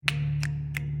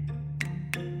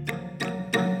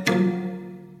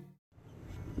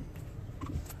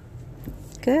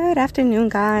Good afternoon,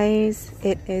 guys.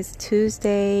 It is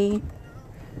Tuesday.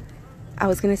 I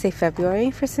was going to say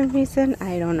February for some reason.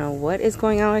 I don't know what is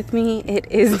going on with me. It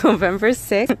is November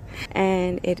 6th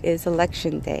and it is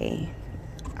election day.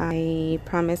 I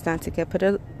promise not to get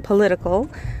political.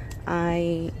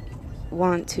 I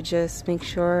want to just make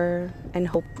sure and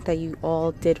hope that you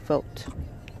all did vote.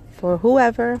 For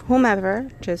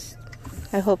whomever, just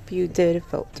I hope you did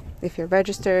vote. If you're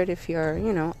registered, if you're,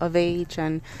 of age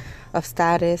and of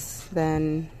status,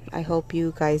 then I hope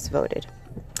you guys voted.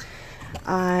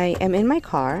 I am in my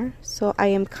car, so I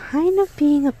am kind of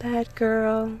being a bad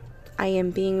girl. I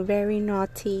am being very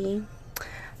naughty.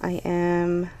 I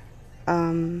am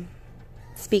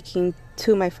speaking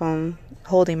to my phone,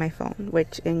 holding my phone,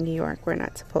 which in New York we're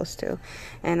not supposed to,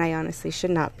 and I honestly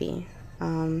should not be.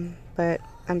 But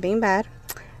I'm being bad,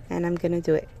 and I'm gonna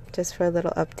do it just for a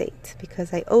little update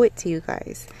because I owe it to you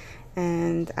guys,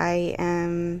 and I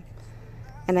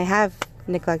have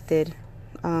neglected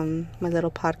my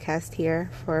little podcast here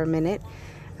for a minute.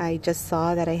 I just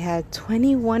saw that I had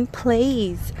 21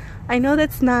 plays. I know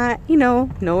that's not,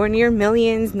 nowhere near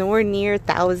millions, nowhere near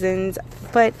thousands,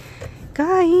 but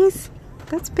guys,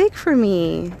 that's big for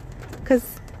me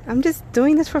because I'm just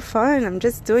doing this for fun. I'm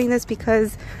just doing this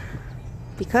because.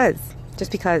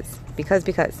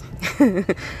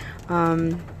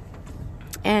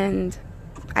 And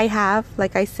I have,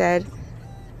 like I said,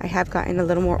 I have gotten a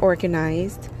little more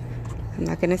organized. I'm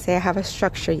not going to say I have a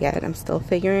structure yet. I'm still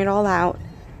figuring it all out.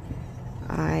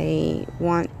 I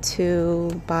want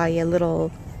to buy a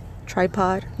little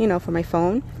tripod, for my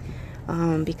phone,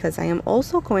 because I am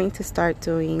also going to start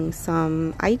doing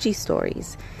some IG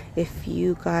stories. If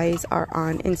you guys are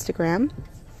on Instagram,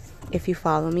 if you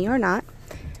follow me or not,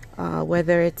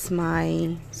 whether it's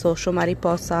my Social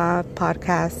Mariposa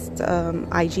podcast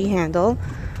IG handle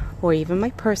or even my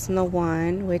personal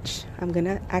one, which I'm going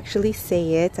to actually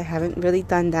say it. I haven't really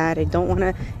done that. I don't want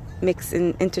to mix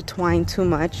and intertwine too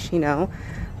much,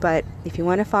 But if you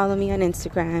want to follow me on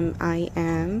Instagram, I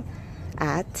am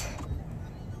at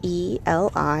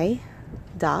ELI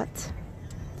dot,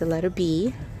 the letter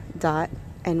B, dot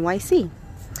NYC.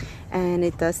 And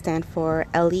it does stand for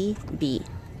LEB.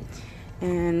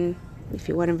 And if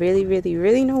you want to really, really,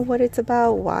 really know what it's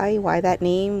about, why that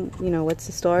name, what's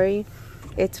the story,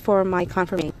 it's for my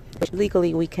confirmation, which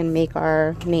legally we can make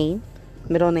our name,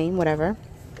 middle name, whatever.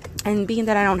 And being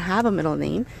that I don't have a middle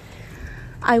name,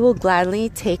 I will gladly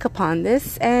take upon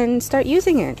this and start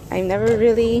using it. I've never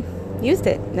really used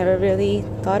it, never really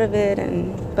thought of it,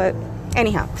 but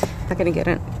anyhow, not going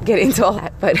to get into all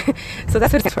that. But so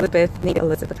that's what it stands for. Elizabeth, name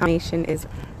Elizabeth. Confirmation is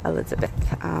Elizabeth.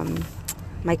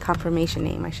 My confirmation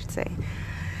name, I should say.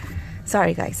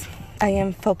 Sorry, guys. I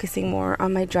am focusing more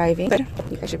on my driving, but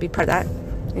you guys should be proud of that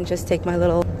and just take my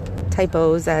little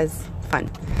typos as fun.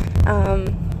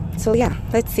 So yeah,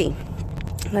 let's see.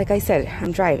 Like I said,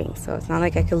 I'm driving, so it's not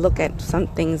like I could look at some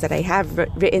things that I have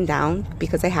written down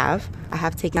because I have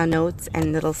taken down notes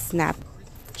and little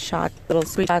screenshots.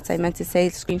 I meant to say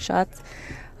screenshots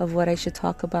of what I should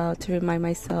talk about to remind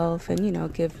myself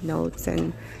and, give notes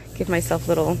and give myself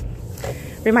little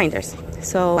reminders.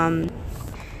 So,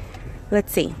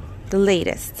 let's see. The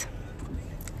latest.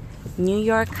 Not New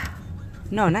York.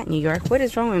 What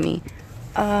is wrong with me?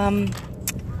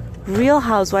 Real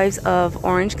Housewives of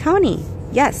Orange County.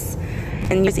 Yes.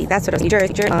 And New Jersey. That's what I was. New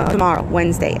Jersey. Tomorrow,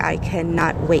 Wednesday. I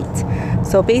cannot wait.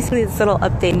 So basically, this little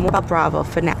update more about Bravo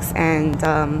for next and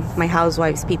my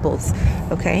Housewives peoples.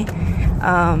 Okay.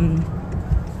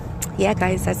 Yeah,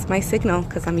 guys, that's my signal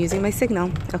because I'm using my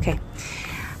signal. Okay.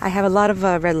 I have a lot of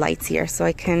red lights here, so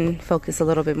I can focus a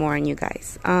little bit more on you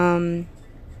guys.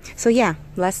 So yeah,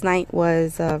 last night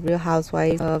was Real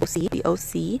Housewives of the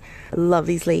OC. Love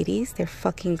these ladies. They're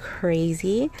fucking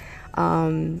crazy.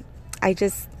 I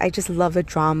just love the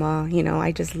drama.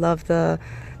 I just love the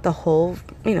whole.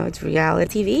 It's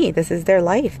reality TV. This is their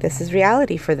life. This is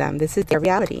reality for them. This is their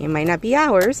reality. It might not be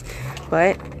ours,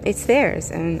 but it's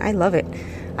theirs, and I love it.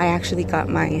 I actually got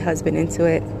my husband into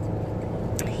it.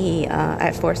 He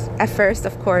at first,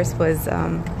 of course, was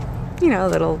a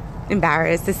little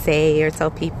embarrassed to say or tell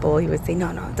people. He would say,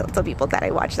 no, don't tell people that I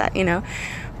watch that,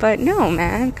 But no,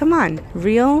 man, come on.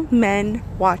 Real men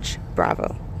watch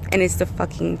Bravo. And it's the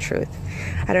fucking truth.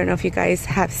 I don't know if you guys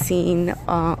have seen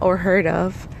or heard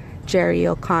of Jerry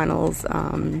O'Connell's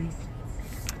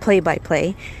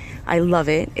play-by-play. I love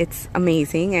it. It's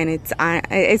amazing, and it's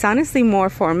honestly more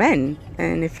for men.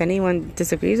 And if anyone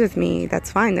disagrees with me,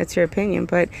 that's fine. That's your opinion.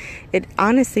 But it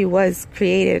honestly was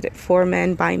created for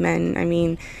men by men. I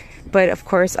mean, but of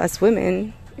course, us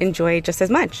women enjoy it just as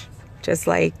much. just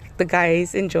like the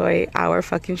guys enjoy our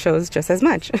fucking shows just as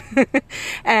much.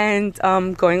 And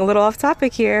going a little off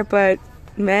topic here, but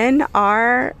men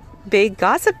are big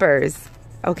gossipers,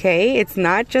 okay? It's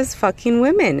not just fucking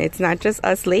women. It's not just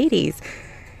us ladies.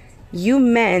 You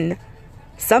men,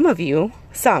 some of you,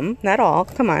 some, not all,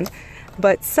 come on,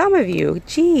 but some of you,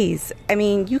 geez, I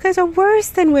mean, you guys are worse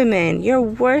than women. You're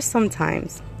worse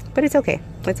sometimes, but it's okay.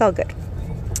 It's all good.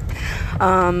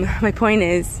 My point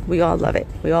is, we all love it.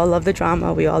 We all love the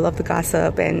drama. We all love the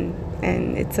gossip, and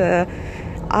it's a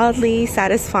oddly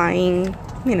satisfying,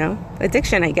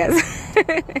 addiction, I guess.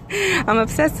 I'm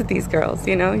obsessed with these girls.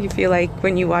 You feel like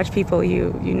when you watch people,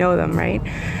 you know them, right?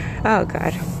 Oh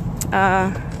God.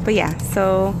 But yeah,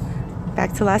 so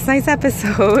back to last night's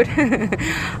episode.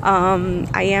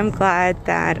 I am glad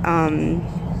that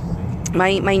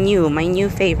my new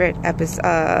favorite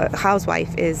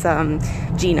housewife is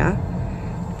Gina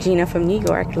from New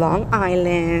York, Long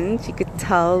Island. You could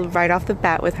tell right off the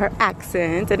bat with her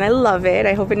accent, and I love it.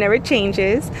 I hope it never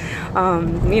changes,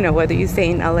 whether you stay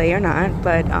in LA or not,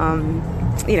 but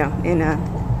in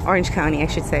Orange County, I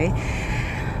should say.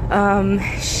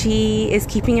 She is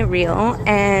keeping it real,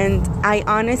 and I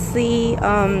honestly,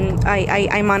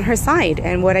 I'm on her side.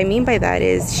 And what I mean by that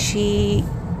is she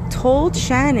told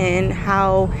Shannon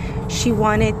how she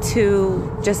wanted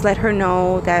to just let her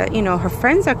know that, her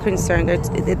friends are concerned,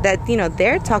 that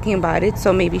they're talking about it,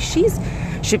 so maybe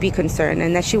should be concerned,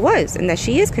 and that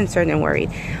she is concerned and worried.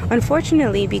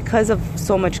 Unfortunately, because of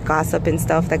so much gossip and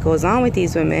stuff that goes on with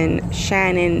these women,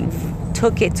 Shannon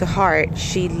took it to heart.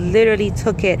 She literally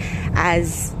took it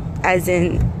as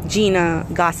in Gina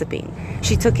gossiping.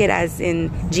 She took it as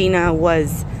in Gina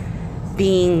was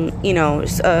being,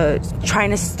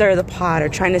 trying to stir the pot, or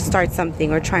trying to start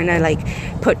something, or trying to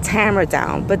put Tamara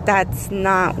down. But that's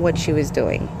not what she was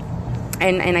doing.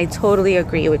 And I totally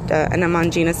agree with, and I'm on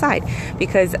Gina's side,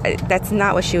 because that's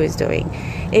not what she was doing.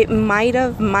 It might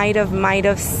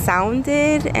have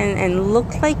sounded and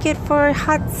looked like it for a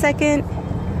hot second,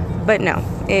 but no,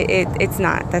 it's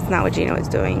not. That's not what Gina was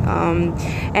doing.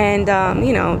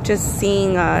 Just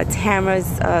seeing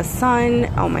Tamara's son.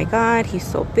 Oh my God, he's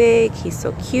so big. He's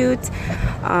so cute.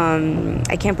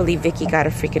 I can't believe Vicky got a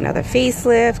freaking other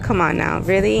facelift. Come on now,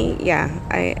 really? Yeah.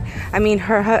 I mean,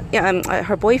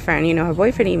 her boyfriend. Her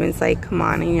boyfriend even's like, come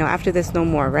on. After this, no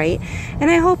more, right?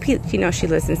 And I hope she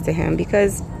listens to him,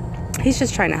 because he's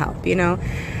just trying to help.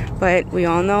 But we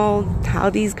all know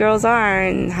how these girls are,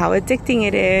 and how addicting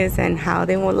it is, and how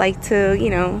they would like to,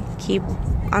 keep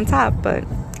on top. But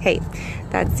hey,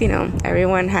 that's,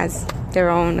 everyone has their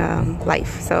own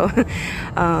life. So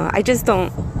I just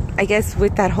don't, I guess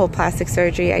with that whole plastic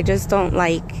surgery, I just don't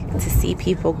like to see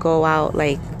people go out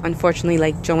unfortunately,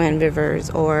 like Joanne Rivers,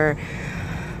 or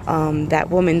that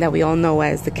woman that we all know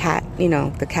as the cat,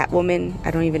 the cat woman.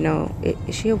 I don't even know.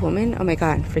 Is she a woman? Oh my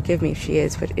God, forgive me if she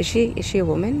is. But is she a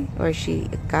woman, or is she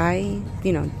a guy,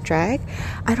 drag?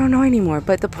 I don't know anymore.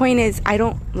 But the point is, I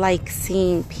don't like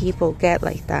seeing people get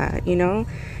like that,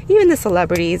 Even the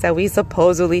celebrities that we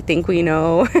supposedly think we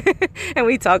know, and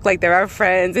we talk like they're our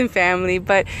friends and family.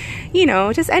 But,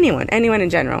 just anyone in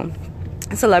general.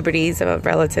 Celebrities,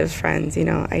 relatives, friends,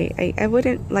 I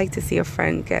wouldn't like to see a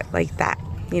friend get like that.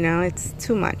 It's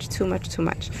too much.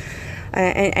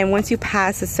 And once you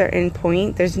pass a certain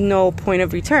point, there's no point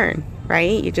of return,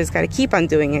 right? You just got to keep on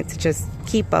doing it to just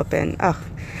keep up. And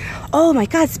oh my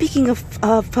God, speaking of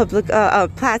public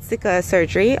plastic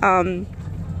surgery,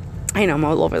 I know I'm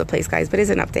all over the place, guys, but it's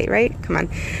an update, right? Come on.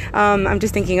 I'm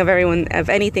just thinking of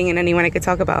anything and anyone I could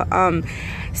talk about.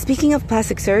 Speaking of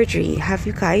plastic surgery, have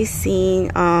you guys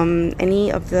seen any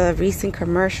of the recent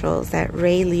commercials that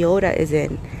Ray Liotta is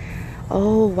in?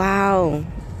 Oh, wow.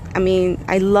 I mean,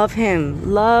 I love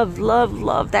him. Love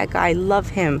that guy. Love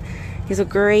him. He's a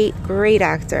great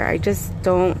actor. I just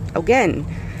don't, again,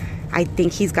 I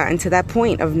think he's gotten to that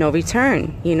point of no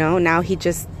return. Now he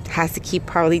just has to keep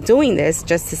probably doing this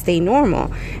just to stay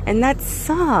normal. And that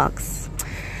sucks.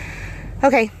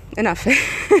 Okay, enough.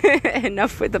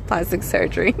 Enough with the plastic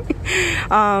surgery.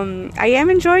 I am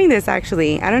enjoying this,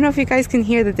 actually. I don't know if you guys can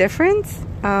hear the difference.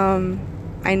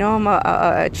 I know I'm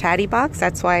a chatty box.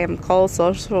 That's why I'm called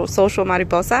social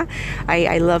mariposa.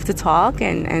 I love to talk,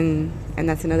 and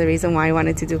that's another reason why I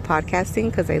wanted to do podcasting,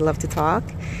 because I love to talk.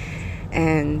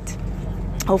 And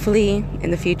hopefully in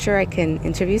the future I can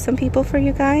interview some people for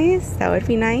you guys. That would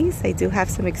be nice. I do have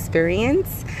some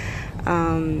experience.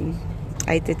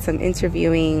 I did some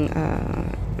interviewing,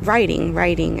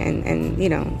 writing, and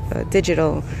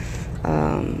digital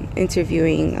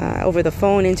interviewing, over the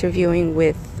phone interviewing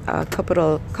with a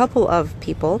couple of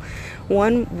people.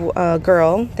 One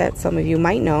girl that some of you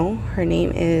might know, her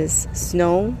name is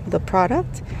Snow the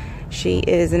Product. She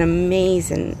is an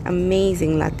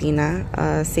amazing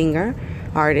Latina singer,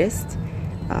 artist.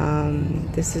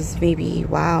 This is maybe,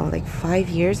 wow, like 5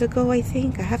 years ago, I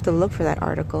think. I have to look for that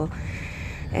article.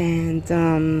 And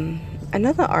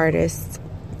another artist,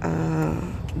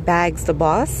 Bags the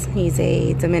Boss. He's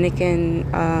a Dominican,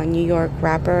 New York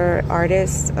rapper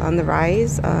artist on the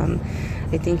rise.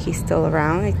 I think he's still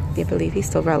around. I believe he's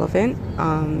still relevant.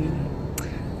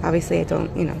 Obviously, I don't,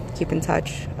 keep in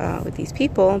touch with these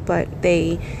people, but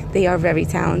they are very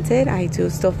talented. I do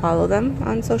still follow them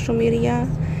on social media,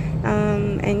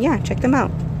 and yeah, check them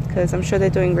out because I'm sure they're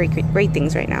doing great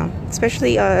things right now.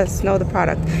 Especially Snow the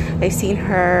Product. I've seen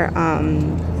her.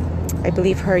 I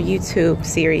believe her YouTube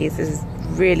series is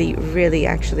really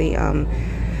actually up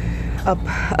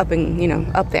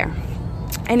and up there.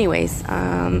 Anyways,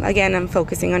 again, I'm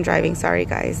focusing on driving. Sorry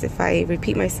guys if I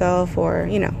repeat myself or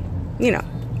you know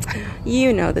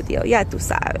the deal. Ya tu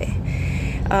sabe.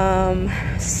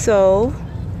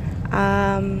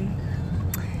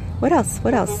 What else?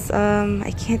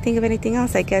 I can't think of anything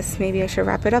else. I guess maybe I should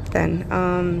wrap it up then.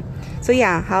 So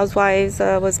yeah, Housewives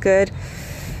was good.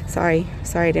 Sorry,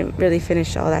 I didn't really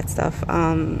finish all that stuff.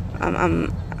 I'm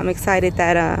excited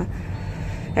that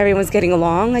everyone's getting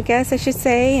along, I guess I should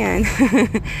say, and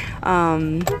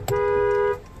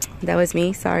that was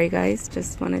me. Sorry guys,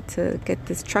 just wanted to get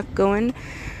this truck going.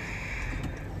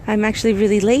 I'm actually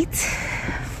really late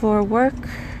for work.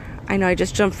 I know I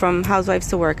just jumped from Housewives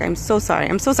to work. I'm so sorry.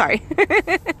 I'm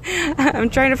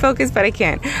trying to focus, but I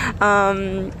can't.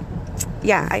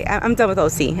 Yeah, I'm done with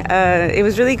OC. It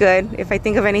was really good. If I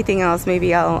think of anything else,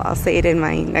 maybe I'll say it in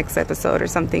my next episode or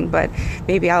something. But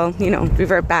maybe I'll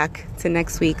revert back to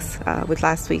next week's with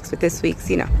last week's with this week's.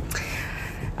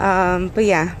 But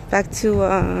yeah, back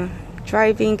to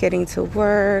driving, getting to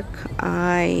work.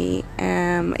 I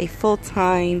am a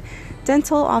full-time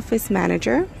dental office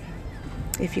manager.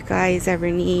 If you guys ever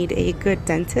need a good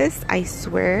dentist, I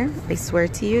swear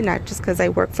to you, not just because I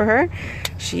work for her,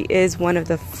 she is one of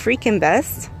the freaking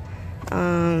best.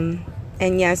 And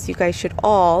yes, you guys should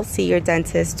all see your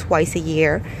dentist twice a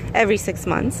year, every 6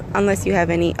 months, unless you have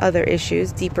any other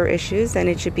issues, deeper issues, then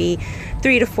it should be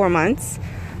 3 to 4 months,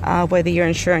 whether your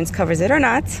insurance covers it or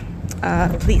not.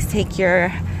 Please take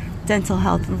your dental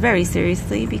health very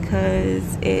seriously because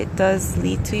it does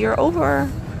lead to your overall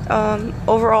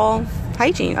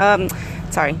hygiene.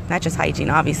 Sorry, not just hygiene,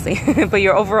 obviously, but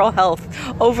your overall health.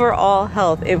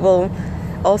 It will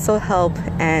also help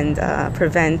and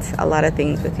prevent a lot of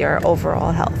things with your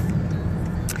overall health.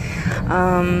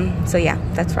 So yeah,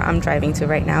 that's where I'm driving to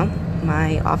right now,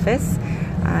 my office.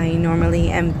 I normally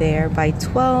am there by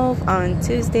 12 on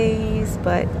Tuesdays,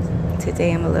 but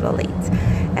today I'm a little late.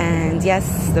 And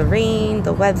yes, the rain,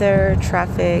 the weather,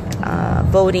 traffic,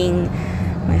 voting.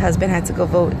 My husband had to go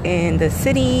vote in the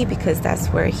city because that's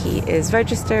where he is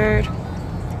registered.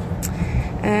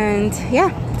 And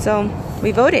yeah, so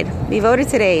we voted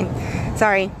today.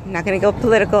 Sorry, I'm not gonna go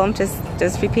political. I'm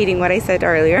just repeating what I said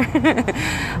earlier.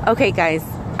 Okay guys,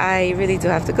 I really do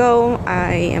have to go.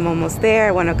 I am almost there.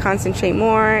 I want to concentrate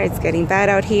more. It's getting bad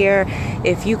out here.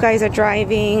 If you guys are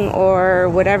driving or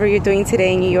whatever you're doing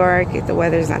today in New York, the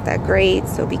weather's not that great,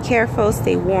 so be careful,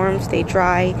 stay warm, stay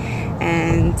dry,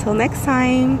 and until next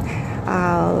time,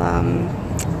 I'll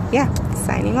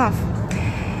signing off.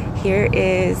 Here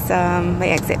is my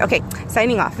exit. Okay,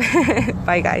 signing off.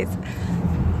 Bye guys.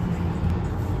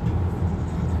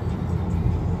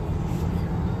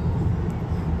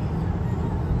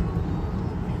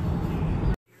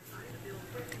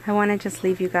 I want to just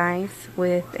leave you guys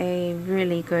with a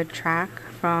really good track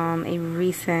from a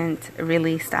recent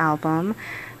released album,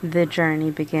 The Journey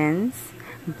Begins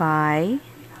by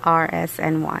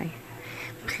RSNY.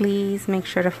 Please make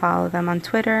sure to follow them on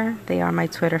Twitter. They are my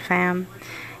Twitter fam.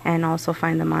 And also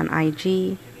find them on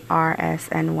IG,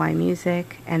 RSNY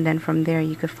Music. And then from there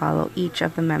you could follow each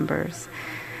of the members.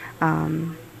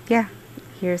 Yeah,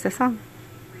 here's the song.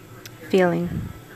 Feeling.